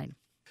inside.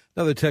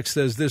 Another text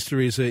says this,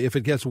 Teresa, if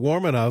it gets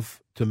warm enough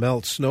to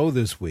melt snow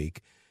this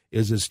week,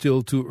 is it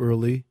still too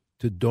early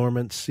to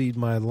dormant seed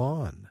my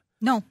lawn?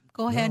 No,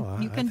 go ahead.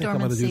 You can dormant seed. I'm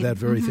going to do that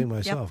very thing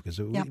myself because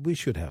we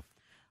should have.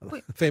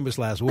 Famous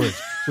last words.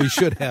 We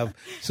should have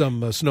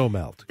some snow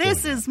melt.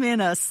 This is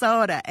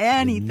Minnesota.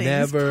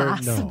 Anything's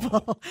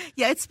possible. Know.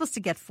 Yeah, it's supposed to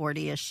get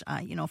 40-ish,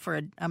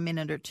 for a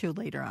minute or two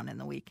later on in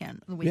the week.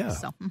 Yeah,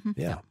 so,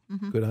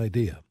 Good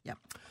idea. Yep.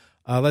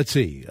 Let's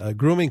see.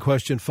 Grooming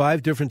question.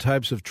 5 different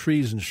types of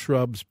trees and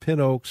shrubs: pin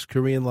oaks,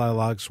 Korean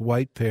lilacs,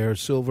 white pear,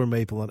 silver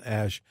maple, and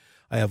ash.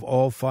 I have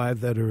all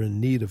 5 that are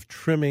in need of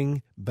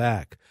trimming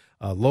back.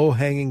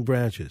 Low-hanging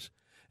branches.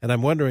 And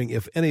I'm wondering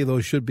if any of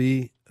those should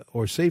be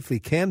or safely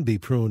can be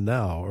pruned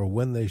now or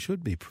when they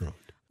should be pruned.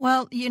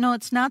 Well,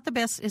 it's not the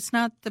best. It's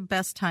not the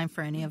best time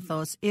for any of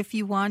those. If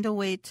you want to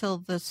wait till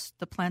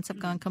the plants have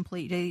gone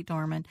completely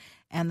dormant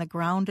and the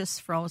ground is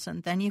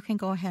frozen, then you can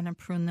go ahead and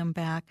prune them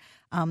back.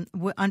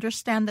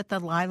 Understand that the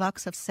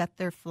lilacs have set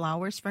their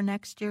flowers for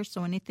next year,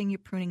 so anything you're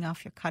pruning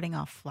off, you're cutting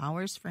off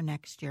flowers for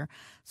next year.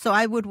 So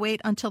I would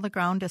wait until the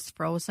ground is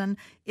frozen.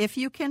 If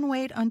you can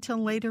wait until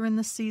later in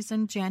the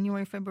season,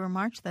 January, February,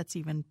 March, that's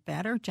even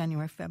better.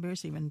 January, February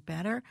is even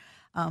better.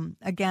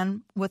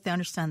 Again, with the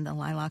understand the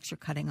lilacs, you're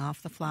cutting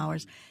off the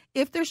flowers.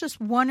 If there's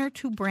just 1 or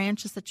 2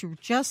 branches that you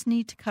just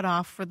need to cut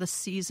off for the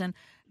season,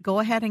 go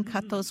ahead and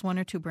cut those 1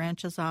 or 2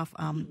 branches off.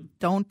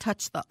 Don't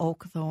touch the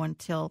oak, though,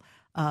 until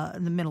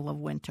in the middle of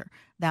winter.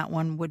 That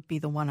one would be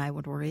the one I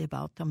would worry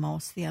about the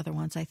most. The other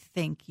ones I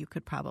think you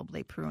could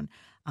probably prune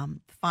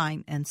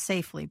fine and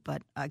safely.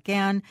 But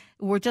again,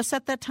 we're just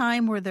at that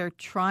time where they're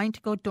trying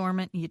to go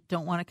dormant. You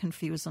don't want to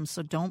confuse them.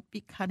 So don't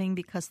be cutting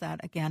because that,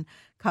 again,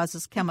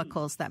 causes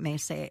chemicals that may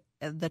say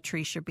the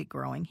tree should be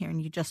growing here.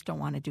 And you just don't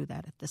want to do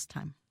that at this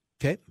time.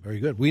 Okay, very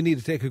good. We need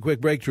to take a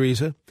quick break,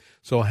 Teresa.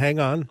 So hang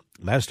on.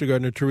 Master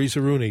Gardener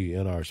Teresa Rooney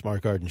in our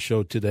Smart Garden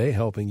show today,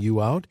 helping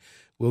you out.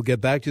 We'll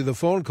get back to the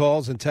phone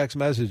calls and text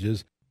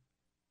messages.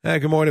 Hey,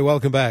 good morning.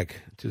 Welcome back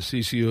to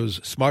CCO's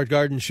Smart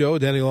Garden show.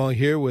 Danny Long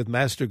here with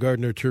Master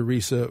Gardener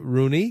Teresa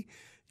Rooney.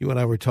 You and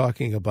I were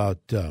talking about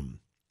the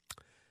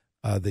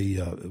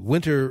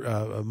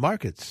winter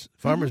markets,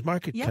 farmers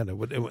market kind of.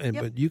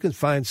 But you can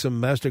find some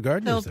master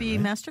gardeners. There'll be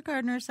master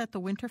gardeners at the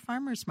winter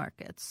farmers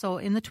markets. So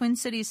in the Twin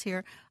Cities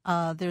here,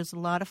 there's a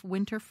lot of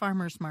winter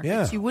farmers markets.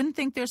 Yeah. You wouldn't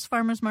think there's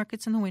farmers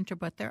markets in the winter,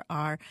 but there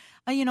are.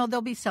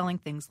 They'll be selling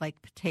things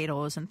like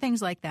potatoes and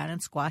things like that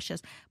and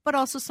squashes, but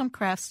also some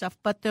craft stuff.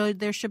 But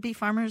there should be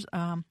farmers,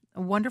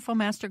 wonderful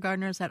master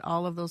gardeners at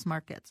all of those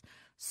markets.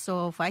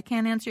 So if I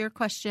can't answer your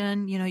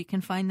question, you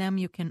can find them.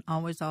 You can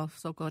always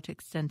also go to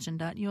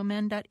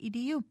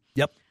extension.umn.edu.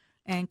 Yep.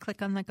 And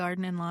click on the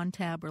Garden and Lawn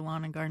tab or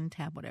Lawn and Garden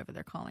tab, whatever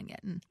they're calling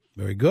it. And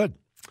very good.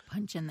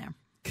 Punch in there.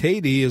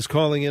 Katie is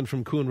calling in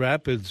from Coon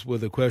Rapids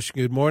with a question.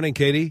 Good morning,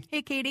 Katie.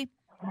 Hey, Katie.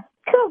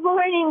 Good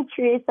morning,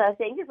 Teresa.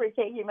 Thank you for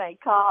taking my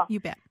call.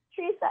 You bet.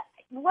 Teresa,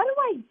 what do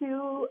I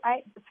do?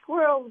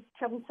 Squirrels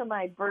come to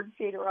my bird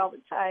feeder all the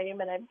time,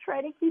 and I'm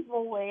trying to keep them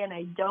away, and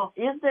I don't.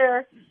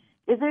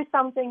 Is there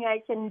something I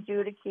can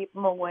do to keep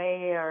them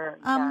away or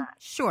not?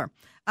 Sure.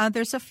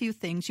 There's a few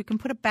things. You can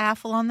put a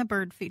baffle on the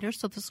bird feeder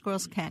so the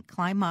squirrels can't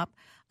climb up.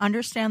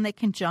 Understand they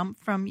can jump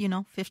from,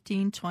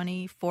 15,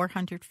 20,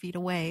 400 feet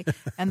away,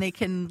 and they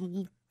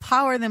can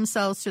power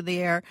themselves through the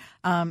air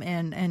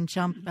and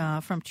jump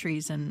from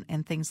trees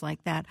and things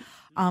like that.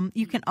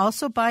 You can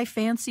also buy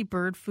fancy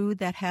bird food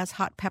that has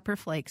hot pepper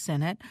flakes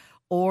in it.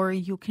 or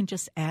you can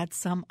just add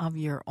some of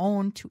your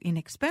own to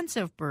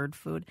inexpensive bird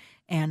food.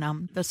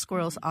 And the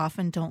squirrels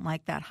often don't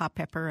like that hot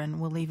pepper and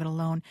will leave it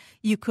alone.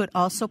 You could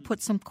also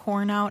put some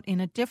corn out in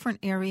a different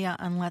area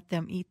and let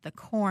them eat the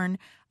corn.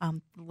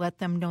 Let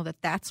them know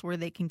that that's where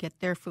they can get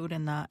their food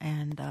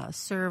and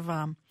serve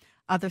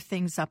other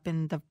things up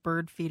in the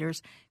bird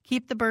feeders.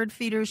 Keep the bird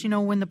feeders,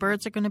 when the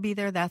birds are going to be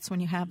there, that's when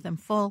you have them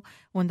full.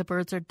 When the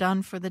birds are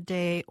done for the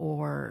day,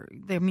 or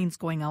that means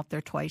going out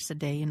there twice a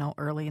day,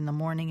 early in the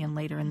morning and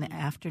later in the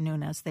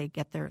afternoon as they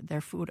get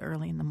their food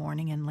early in the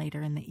morning and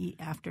later in the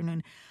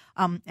afternoon.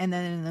 And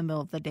then in the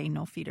middle of the day,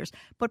 no feeders.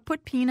 But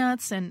put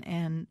peanuts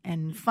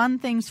and fun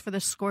things for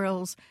the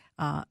squirrels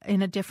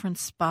in a different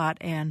spot,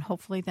 and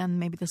hopefully then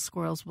maybe the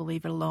squirrels will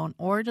leave it alone,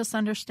 or just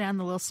understand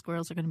the little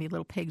squirrels are going to be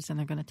little pigs and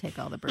they're going to take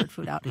all the bird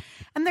food out.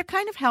 And they're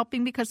kind of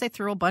helping because they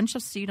throw a bunch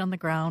of seed on the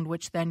ground,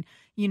 which then,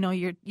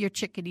 your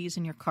chickadees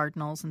and your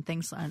cardinals and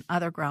things and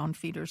other ground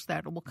feeders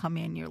that will come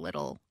in, your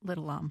little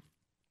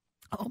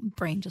oh,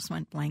 brain just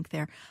went blank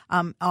there.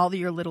 All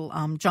your little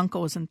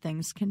juncos and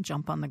things can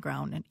jump on the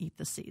ground and eat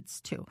the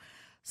seeds too.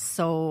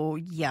 So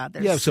yeah,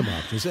 you have some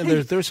options, and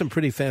there's some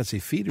pretty fancy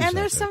feeders. And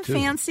there's out there some too.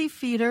 fancy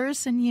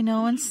feeders,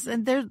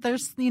 and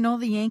there's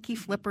the Yankee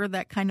flipper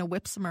that kind of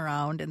whips them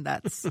around, and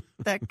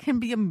that can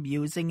be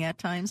amusing at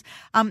times.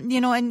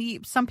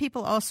 And some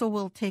people also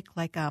will take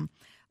like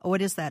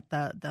what is that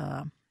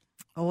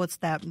it's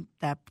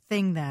that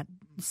thing that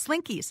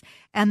slinkies,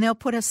 and they'll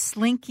put a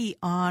slinky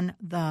on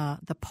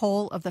the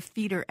pole of the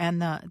feeder,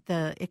 and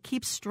it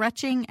keeps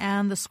stretching,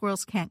 and the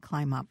squirrels can't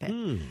climb up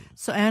it.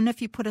 So, and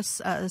if you put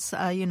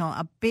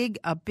a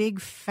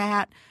big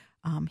fat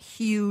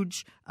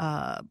huge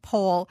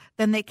pole,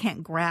 then they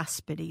can't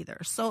grasp it either.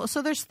 So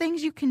there's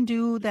things you can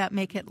do that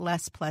make it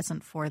less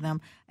pleasant for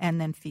them,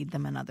 and then feed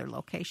them in other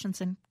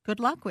locations. And good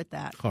luck with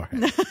that. All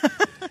right.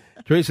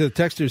 Teresa, the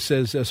texter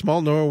says,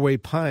 small Norway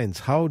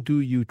pines, how do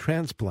you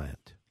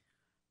transplant?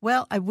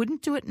 Well, I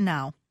wouldn't do it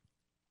now.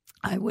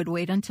 I would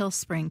wait until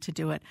spring to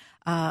do it,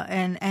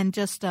 and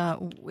just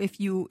if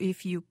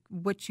you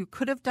what you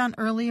could have done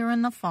earlier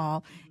in the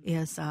fall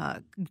is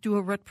do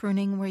a root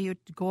pruning where you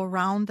go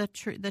around the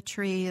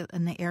tree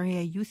in the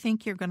area you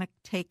think you're going to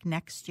take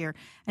next year,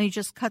 and you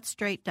just cut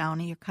straight down,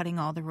 and you're cutting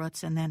all the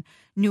roots, and then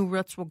new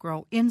roots will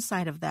grow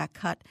inside of that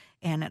cut,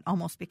 and it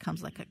almost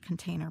becomes like a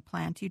container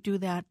plant. You do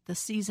that the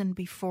season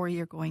before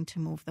you're going to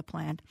move the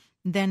plant.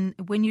 Then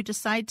when you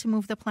decide to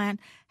move the plant,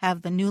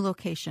 have the new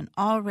location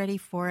all ready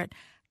for it.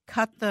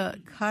 Cut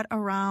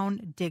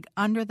around, dig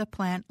under the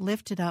plant,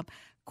 lift it up,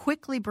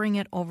 quickly bring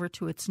it over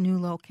to its new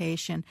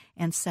location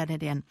and set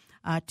it in.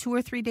 2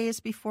 or 3 days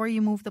before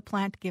you move the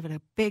plant, give it a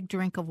big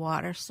drink of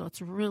water so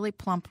it's really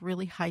plump,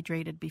 really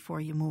hydrated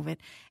before you move it,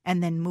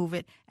 and then move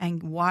it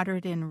and water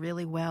it in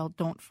really well.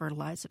 Don't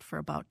fertilize it for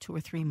about 2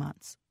 or 3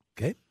 months.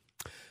 Okay.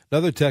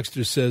 Another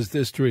texter says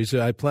this,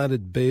 Teresa, I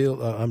planted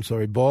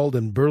bald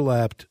and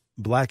burlapped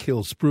Black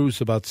Hill spruce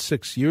about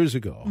 6 years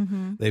ago.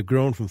 Mm-hmm. They've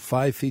grown from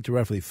 5 feet to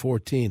roughly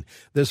 14.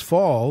 This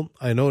fall,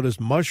 I noticed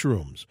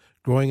mushrooms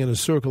growing in a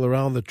circle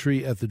around the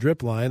tree at the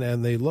drip line,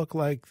 and they look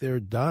like they're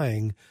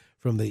dying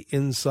from the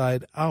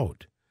inside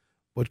out.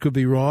 What could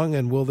be wrong,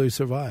 and will they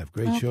survive?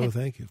 Great show.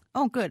 Thank you.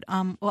 Oh, good.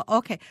 Well,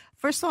 okay.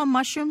 First of all,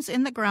 mushrooms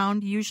in the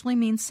ground usually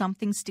means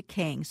something's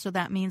decaying. So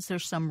that means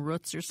there's some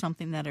roots or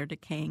something that are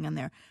decaying in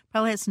there.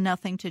 Probably has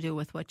nothing to do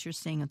with what you're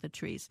seeing at the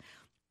trees.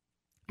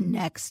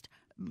 Next,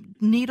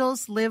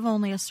 needles live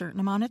only a certain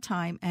amount of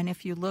time, and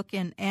if you look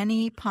in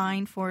any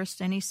pine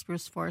forest, any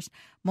spruce forest,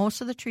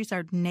 most of the trees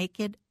are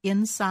naked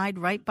inside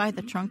right by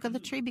the trunk of the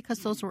tree because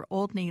those were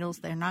old needles.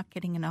 They're not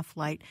getting enough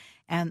light,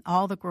 and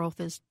all the growth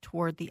is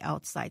toward the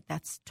outside.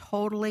 That's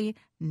totally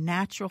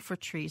natural for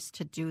trees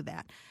to do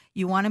that.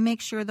 You want to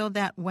make sure, though,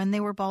 that when they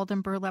were bald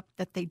and burlap,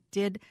 that they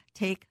did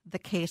take the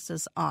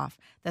cases off,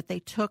 that they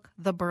took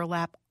the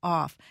burlap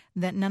off,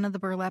 that none of the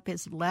burlap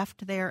is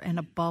left there and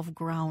above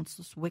ground,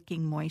 so it's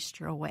wicking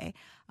moisture away.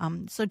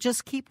 So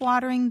just keep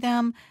watering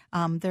them.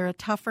 They're a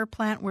tougher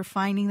plant. We're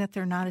finding that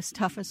they're not as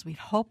tough as we'd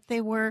hoped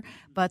they were,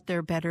 but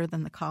they're better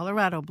than the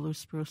Colorado blue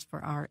spruce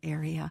for our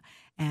area.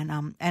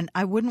 And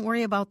I wouldn't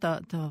worry about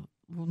the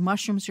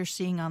mushrooms you're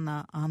seeing on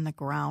the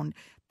ground.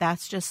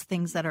 That's just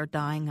things that are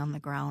dying on the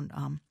ground.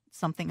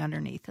 Something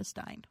underneath is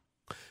dying.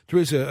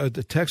 Teresa,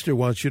 the texter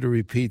wants you to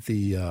repeat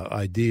the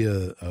idea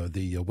of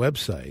the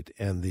website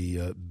and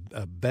the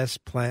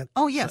best plant.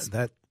 Oh, yes.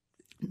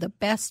 The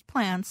best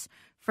plants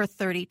for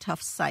 30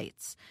 tough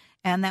sites.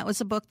 And that was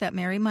a book that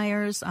Mary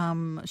Myers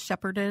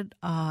shepherded.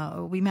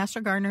 We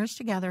master gardeners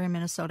together in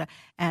Minnesota,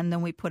 and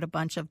then we put a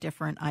bunch of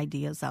different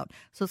ideas out.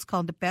 So it's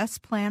called The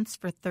Best Plants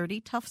for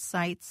 30 Tough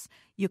Sites.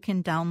 You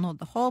can download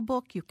the whole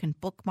book. You can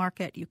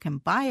bookmark it. You can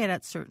buy it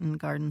at certain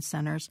garden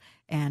centers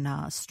and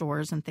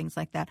stores and things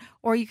like that,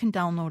 or you can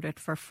download it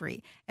for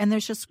free. And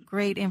there's just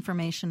great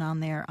information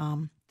on there.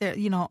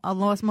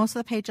 Most of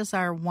the pages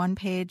are 1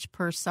 page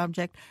per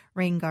subject.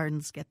 Rain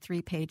gardens get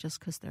 3 pages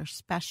because they're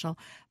special.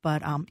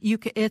 But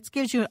it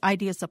gives you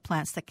ideas of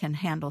plants that can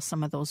handle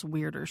some of those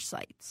weirder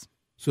sites.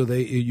 So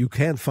you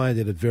can find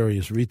it at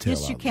various retail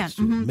outlets. Yes,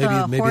 you can. Too.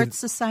 The Hort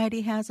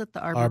Society has it.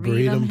 The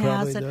Arboretum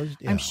has it. Does?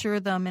 Yeah. I'm sure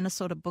the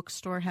Minnesota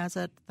Bookstore has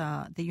it.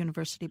 The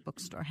University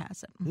Bookstore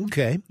has it.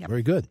 Okay,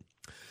 very good.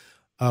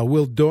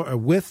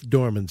 With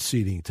dormant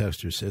seeding,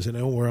 Tester says,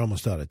 and we're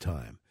almost out of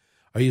time.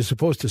 Are you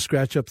supposed to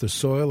scratch up the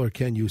soil, or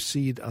can you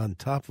seed on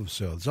top of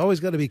soil? It's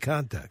always got to be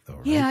contact, though,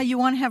 right? Yeah, you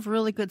want to have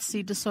really good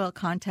seed-to-soil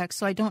contact.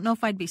 So I don't know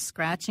if I'd be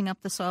scratching up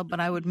the soil, but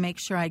I would make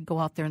sure I'd go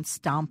out there and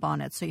stomp on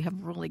it so you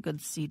have really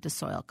good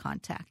seed-to-soil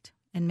contact.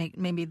 And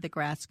maybe the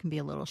grass can be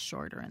a little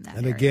shorter in that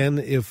area. Again,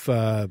 if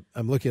I'm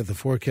looking at the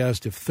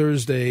forecast, if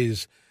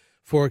Thursday's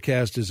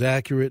forecast is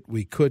accurate,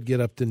 we could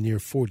get up to near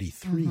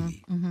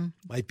 43.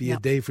 Might be a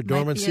day for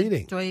dormant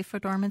seeding. A day for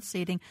dormant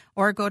seeding,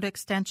 or go to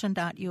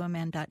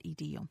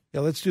extension.umn.edu.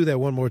 Yeah, let's do that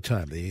one more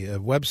time. The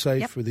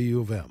website for the U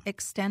of M.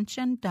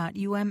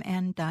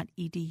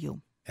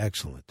 Extension.umn.edu.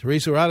 Excellent.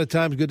 Teresa, we're out of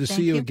time. Good to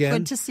see you again.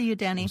 Good to see you,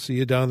 Denny. We'll see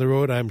you down the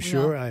road, I'm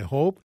sure, I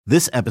hope.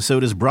 This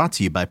episode is brought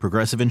to you by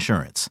Progressive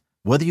Insurance.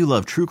 Whether you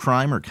love true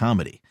crime or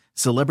comedy,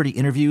 celebrity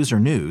interviews or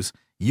news,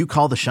 you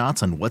call the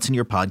shots on what's in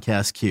your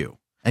podcast queue.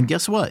 And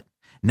guess what?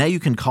 Now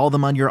you can call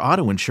them on your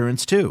auto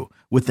insurance, too,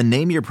 with the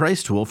Name Your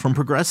Price tool from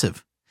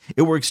Progressive.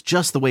 It works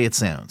just the way it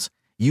sounds.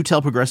 You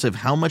tell Progressive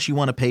how much you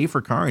want to pay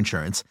for car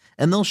insurance,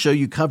 and they'll show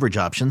you coverage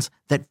options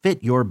that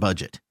fit your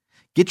budget.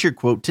 Get your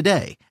quote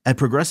today at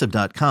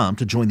Progressive.com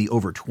to join the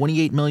over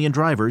 28 million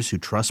drivers who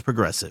trust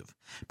Progressive.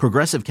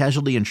 Progressive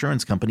Casualty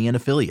Insurance Company and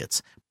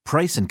Affiliates.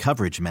 Price and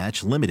coverage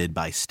match limited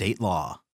by state law.